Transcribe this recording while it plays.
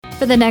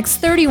For the next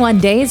 31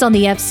 days on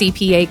the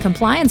FCPA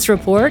Compliance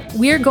Report,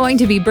 we're going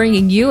to be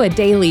bringing you a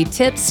daily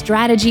tip,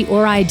 strategy,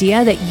 or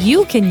idea that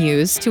you can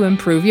use to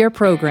improve your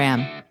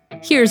program.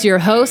 Here's your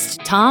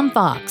host, Tom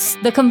Fox,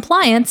 the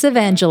Compliance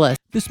Evangelist.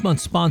 This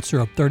month's sponsor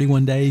of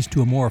 31 Days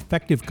to a More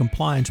Effective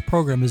Compliance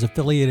program is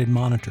Affiliated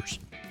Monitors.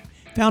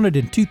 Founded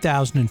in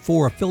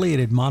 2004,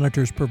 Affiliated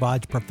Monitors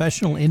provides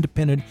professional,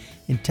 independent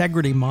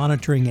integrity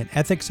monitoring and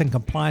ethics and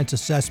compliance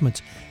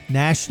assessments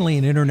nationally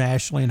and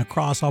internationally and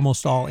across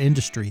almost all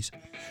industries.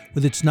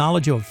 With its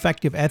knowledge of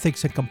effective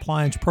ethics and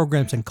compliance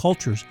programs and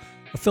cultures,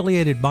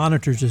 Affiliated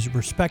Monitors is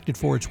respected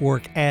for its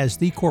work as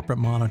the corporate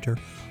monitor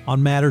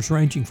on matters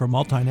ranging from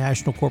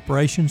multinational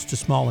corporations to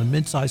small and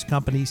mid-sized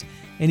companies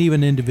and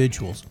even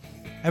individuals.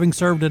 Having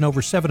served in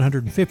over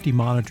 750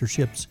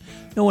 monitorships,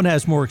 no one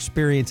has more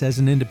experience as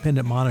an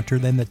independent monitor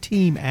than the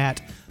team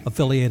at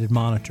Affiliated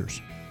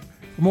Monitors.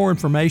 For more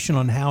information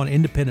on how an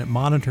independent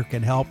monitor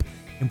can help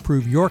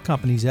improve your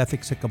company's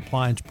ethics and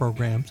compliance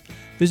programs,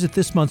 visit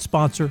this month's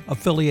sponsor,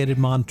 Affiliated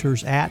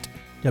Monitors, at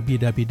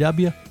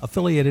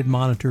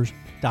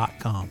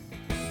www.affiliatedmonitors.com.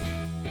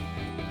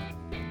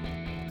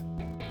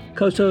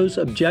 COSO's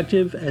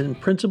Objective and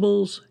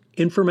Principles,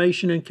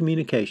 Information and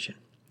Communication.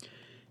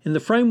 In the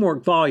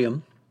framework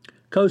volume,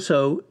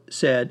 COSO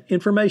said,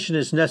 information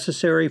is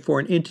necessary for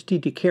an entity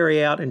to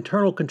carry out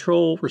internal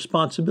control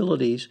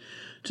responsibilities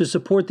to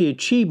support the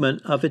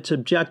achievement of its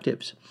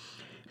objectives.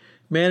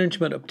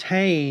 Management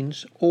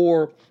obtains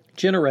or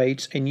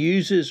generates and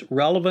uses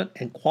relevant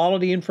and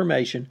quality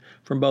information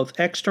from both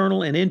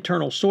external and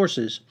internal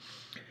sources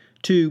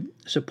to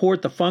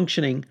support the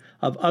functioning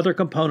of other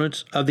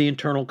components of the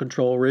internal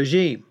control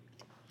regime.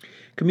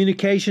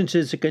 Communications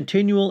is a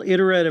continual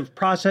iterative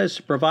process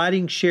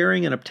providing,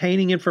 sharing, and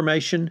obtaining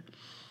information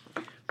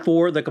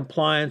for the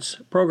compliance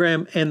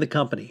program and the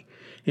company.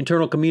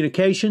 Internal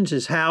communications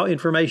is how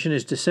information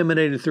is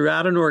disseminated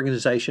throughout an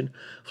organization,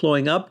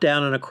 flowing up,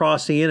 down, and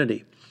across the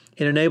entity.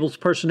 It enables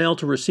personnel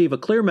to receive a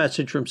clear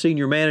message from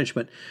senior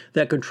management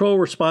that control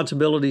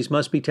responsibilities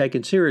must be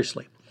taken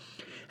seriously.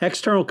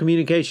 External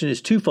communication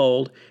is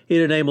twofold.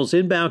 It enables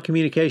inbound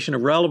communication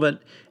of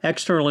relevant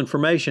external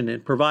information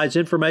and provides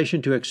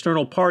information to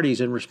external parties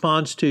in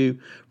response to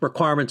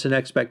requirements and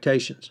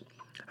expectations.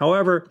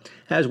 However,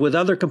 as with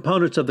other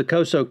components of the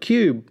COSO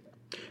cube,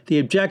 the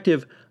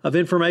objective of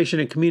information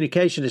and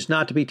communication is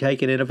not to be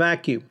taken in a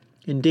vacuum.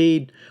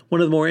 Indeed,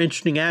 one of the more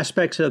interesting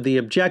aspects of the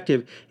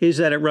objective is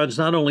that it runs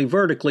not only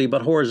vertically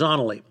but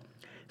horizontally.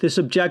 This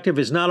objective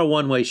is not a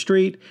one-way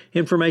street.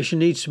 Information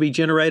needs to be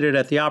generated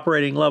at the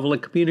operating level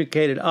and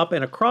communicated up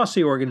and across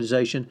the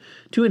organization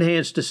to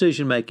enhance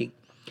decision-making.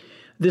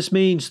 This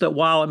means that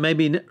while it may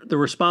be the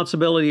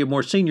responsibility of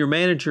more senior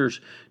managers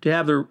to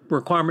have the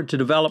requirement to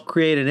develop,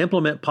 create, and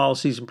implement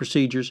policies and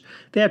procedures,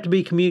 they have to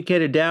be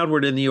communicated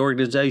downward in the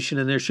organization,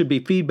 and there should be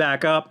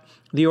feedback up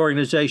the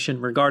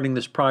organization regarding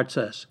this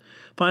process.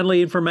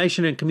 Finally,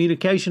 information and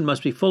communication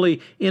must be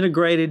fully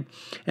integrated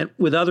and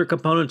with other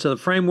components of the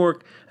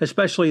framework,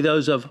 especially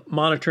those of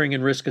monitoring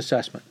and risk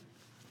assessment.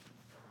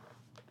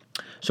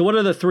 So what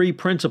are the three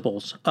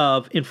principles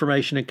of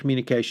information and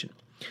communication?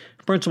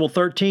 Principle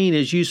 13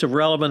 is use of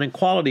relevant and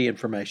quality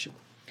information.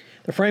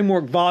 The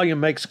framework volume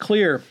makes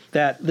clear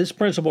that this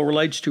principle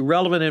relates to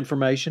relevant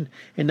information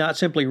and not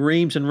simply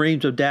reams and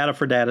reams of data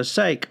for data's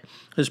sake.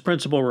 This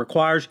principle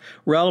requires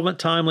relevant,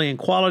 timely, and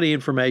quality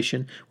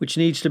information, which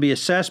needs to be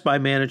assessed by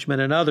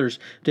management and others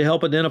to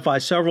help identify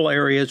several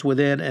areas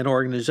within an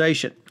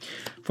organization.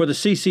 For the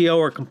CCO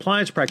or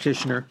compliance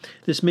practitioner,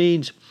 this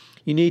means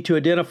you need to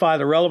identify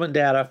the relevant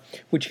data,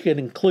 which can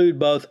include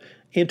both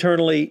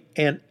internal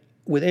and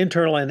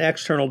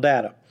external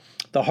data.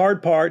 The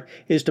hard part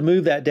is to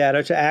move that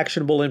data to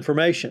actionable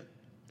information.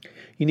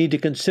 You need to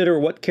consider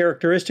what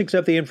characteristics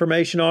of the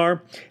information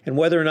are and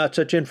whether or not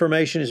such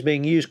information is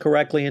being used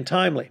correctly and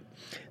timely.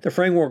 The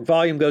framework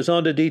volume goes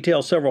on to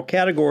detail several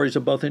categories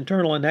of both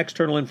internal and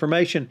external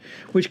information,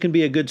 which can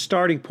be a good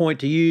starting point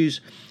to use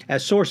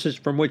as sources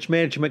from which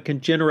management can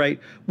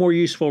generate more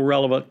useful,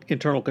 relevant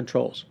internal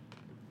controls.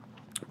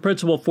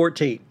 Principle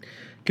 14,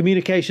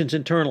 communications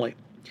internally.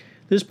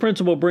 This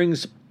principle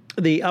brings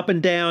the up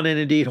and down and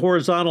indeed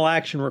horizontal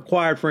action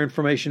required for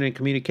information and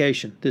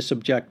communication, this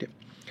objective.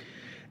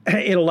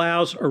 It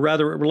allows, or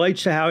rather it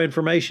relates to how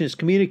information is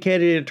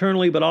communicated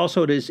internally, but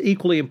also it is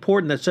equally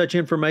important that such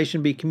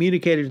information be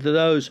communicated to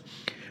those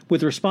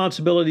with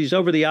responsibilities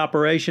over the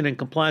operation and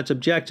compliance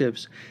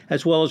objectives,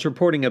 as well as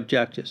reporting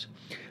objectives.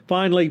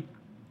 Finally,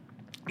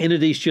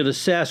 entities should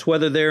assess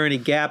whether there are any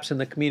gaps in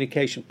the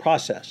communication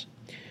process.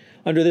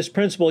 Under this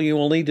principle, you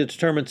will need to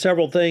determine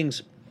several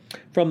things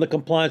from the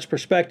compliance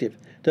perspective.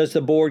 Does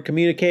the board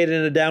communicate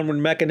in a downward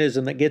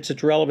mechanism that gets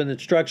its relevant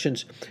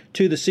instructions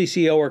to the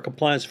CCO or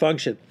compliance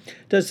function?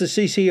 Does the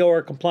CCO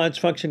or compliance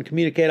function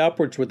communicate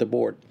upwards with the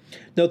board?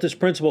 Note this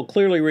principle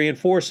clearly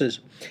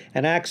reinforces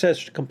an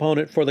access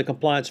component for the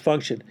compliance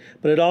function,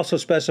 but it also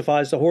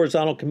specifies the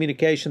horizontal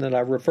communication that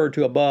I've referred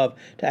to above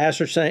to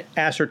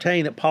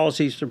ascertain that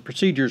policies and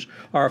procedures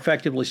are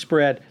effectively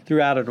spread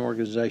throughout an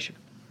organization.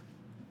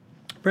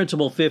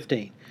 Principle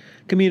 15.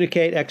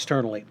 communicate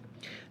externally.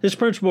 This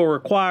principle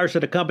requires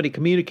that a company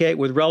communicate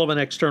with relevant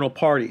external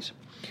parties.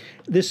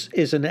 This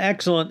is an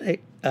excellent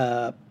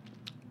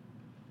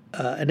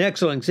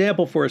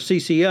example for a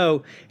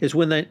CCO is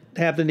when they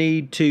have the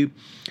need to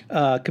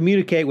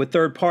communicate with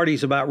third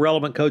parties about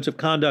relevant codes of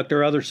conduct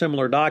or other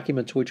similar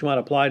documents which might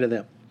apply to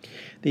them.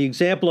 The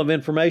example of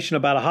information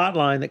about a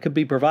hotline that could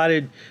be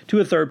provided to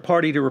a third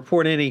party to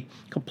report any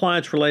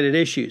compliance-related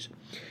issues.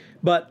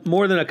 But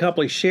more than a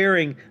company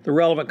sharing the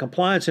relevant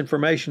compliance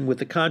information with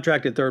the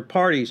contracted third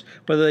parties,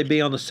 whether they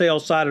be on the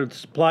sales side or the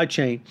supply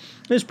chain,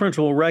 this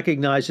principle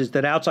recognizes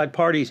that outside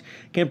parties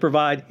can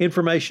provide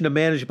information to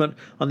management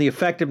on the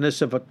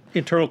effectiveness of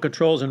internal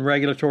controls and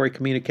regulatory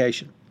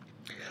communication.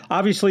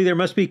 Obviously, there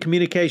must be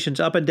communications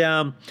up and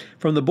down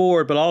from the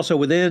board, but also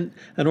within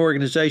an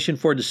organization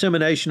for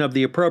dissemination of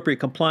the appropriate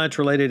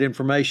compliance-related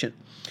information.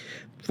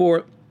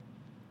 For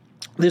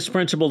this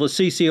principle, the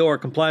CCO or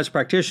compliance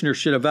practitioner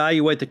should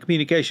evaluate the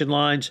communication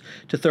lines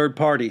to third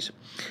parties.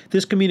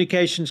 This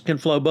communications can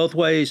flow both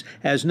ways,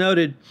 as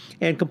noted,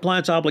 and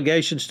compliance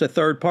obligations to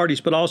third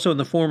parties, but also in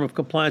the form of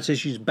compliance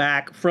issues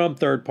back from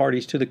third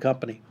parties to the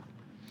company.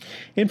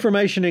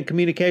 Information and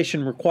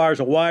communication requires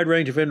a wide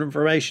range of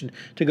information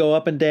to go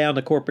up and down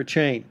the corporate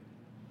chain.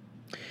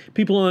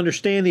 People who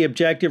understand the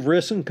objective,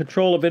 risk, and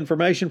control of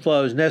information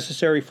flows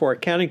necessary for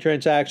accounting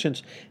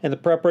transactions and the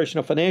preparation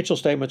of financial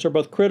statements are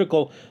both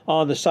critical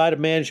on the side of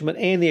management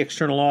and the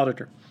external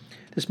auditor.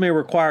 This may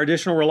require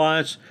additional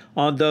reliance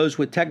on those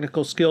with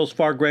technical skills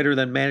far greater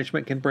than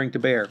management can bring to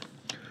bear.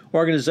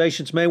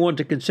 Organizations may want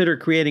to consider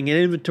creating an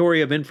inventory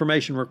of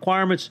information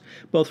requirements,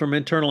 both from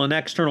internal and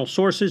external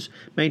sources,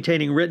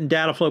 maintaining written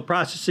data flow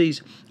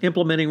processes,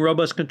 implementing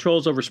robust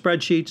controls over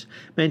spreadsheets,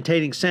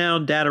 maintaining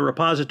sound data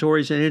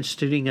repositories, and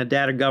instituting a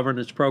data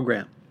governance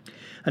program.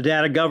 A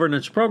data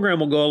governance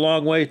program will go a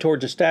long way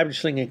towards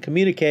establishing and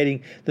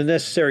communicating the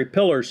necessary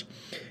pillars,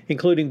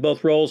 including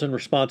both roles and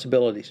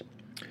responsibilities.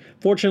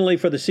 Fortunately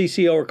for the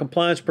CCO or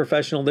compliance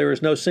professional, there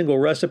is no single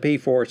recipe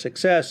for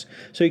success,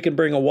 so you can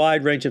bring a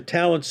wide range of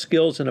talents,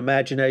 skills, and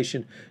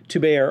imagination to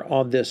bear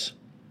on this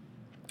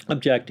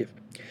objective.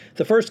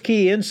 The first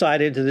key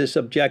insight into this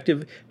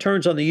objective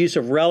turns on the use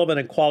of relevant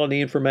and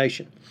quality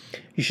information.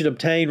 You should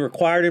obtain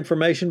required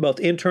information both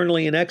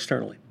internally and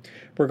externally.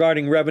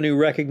 Regarding revenue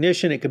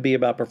recognition, it could be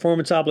about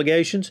performance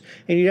obligations,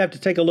 and you'd have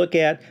to take a look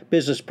at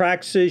business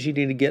practices. You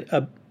need to get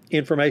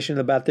information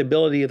about the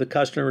ability of the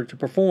customer to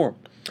perform.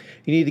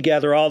 You need to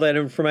gather all that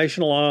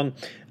information along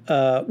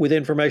with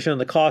information on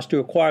the cost to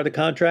acquire the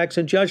contracts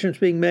and judgments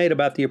being made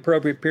about the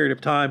appropriate period of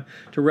time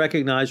to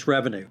recognize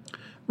revenue.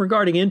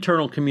 Regarding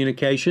internal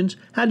communications,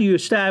 how do you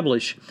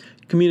establish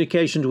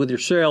communications with your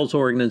sales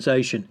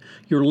organization,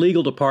 your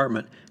legal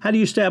department? How do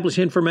you establish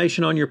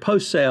information on your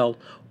post-sale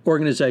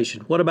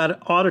organization? What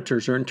about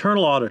auditors or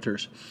internal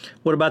auditors?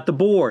 What about the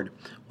board?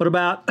 What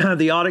about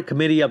the audit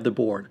committee of the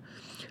board?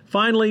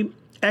 Finally,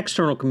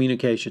 external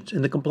communications.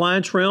 In the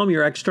compliance realm,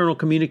 your external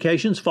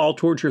communications fall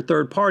towards your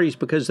third parties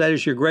because that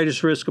is your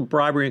greatest risk of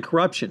bribery and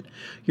corruption.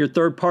 Your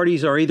third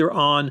parties are either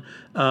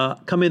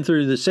come in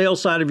through the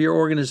sales side of your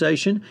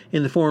organization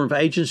in the form of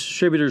agents,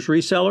 distributors,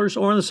 resellers,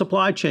 or on the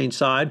supply chain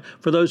side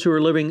for those who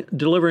are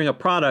delivering a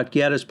product,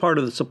 yet as part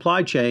of the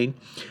supply chain,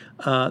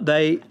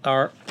 they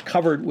are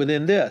covered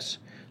within this.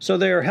 So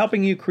they are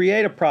helping you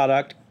create a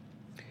product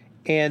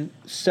and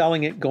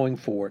selling it going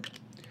forward.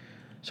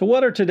 So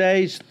what are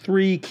today's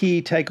 3 key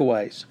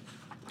takeaways?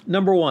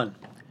 Number 1,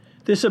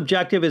 this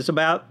objective is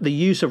about the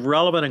use of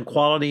relevant and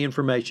quality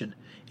information.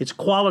 It's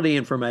quality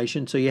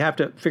information, so you have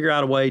to figure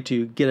out a way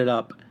to get it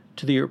up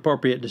to the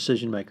appropriate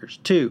decision makers.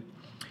 2,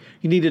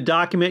 you need to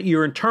document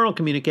your internal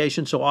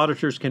communication so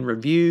auditors can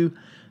review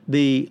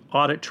the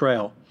audit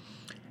trail.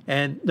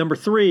 And number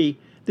 3,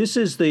 this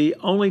is the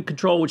only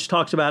control which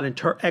talks about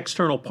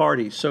external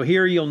parties. So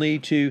here you'll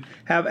need to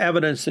have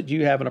evidence that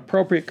you have an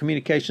appropriate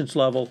communications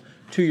level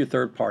to your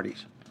third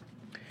parties.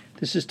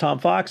 This is Tom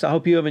Fox. I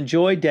hope you have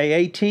enjoyed day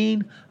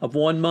 18 of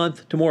 1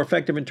 month to more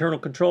effective internal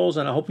controls,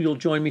 and I hope you'll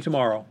join me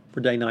tomorrow for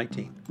day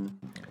 19.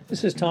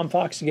 This is Tom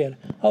Fox again.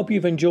 I hope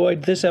you've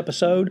enjoyed this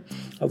episode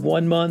of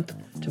 1 month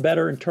to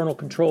better internal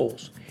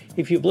controls.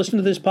 If you've listened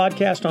to this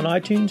podcast on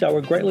iTunes, I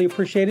would greatly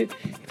appreciate it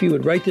if you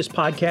would rate this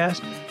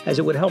podcast, as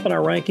it would help in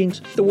our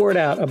rankings. The word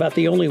out about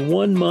the only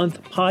 1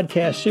 month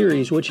podcast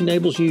series, which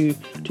enables you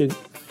to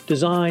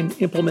design,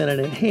 implement,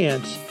 and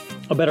enhance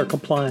a better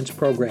compliance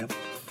program.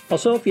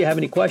 Also, if you have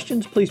any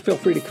questions, please feel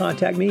free to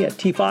contact me at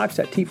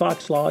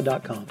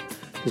tfox@tfoxlaw.com.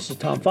 This is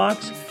Tom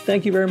Fox.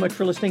 Thank you very much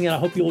for listening, and I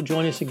hope you will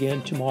join us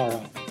again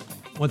tomorrow.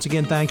 Once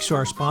again, thanks to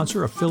our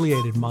sponsor,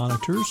 Affiliated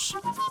Monitors,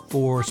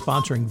 for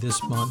sponsoring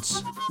this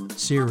month's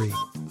series.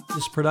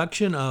 This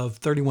production of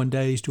 31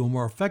 Days to a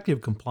More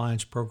Effective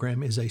Compliance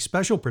Program is a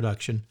special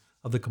production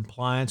of the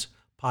Compliance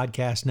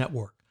Podcast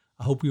Network.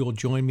 I hope you will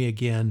join me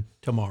again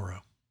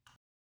tomorrow.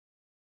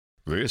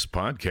 This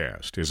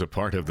podcast is a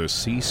part of the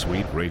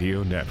C-Suite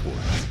Radio Network.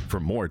 For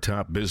more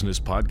top business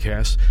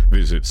podcasts,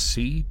 visit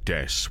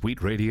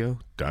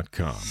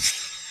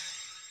c-suiteradio.com.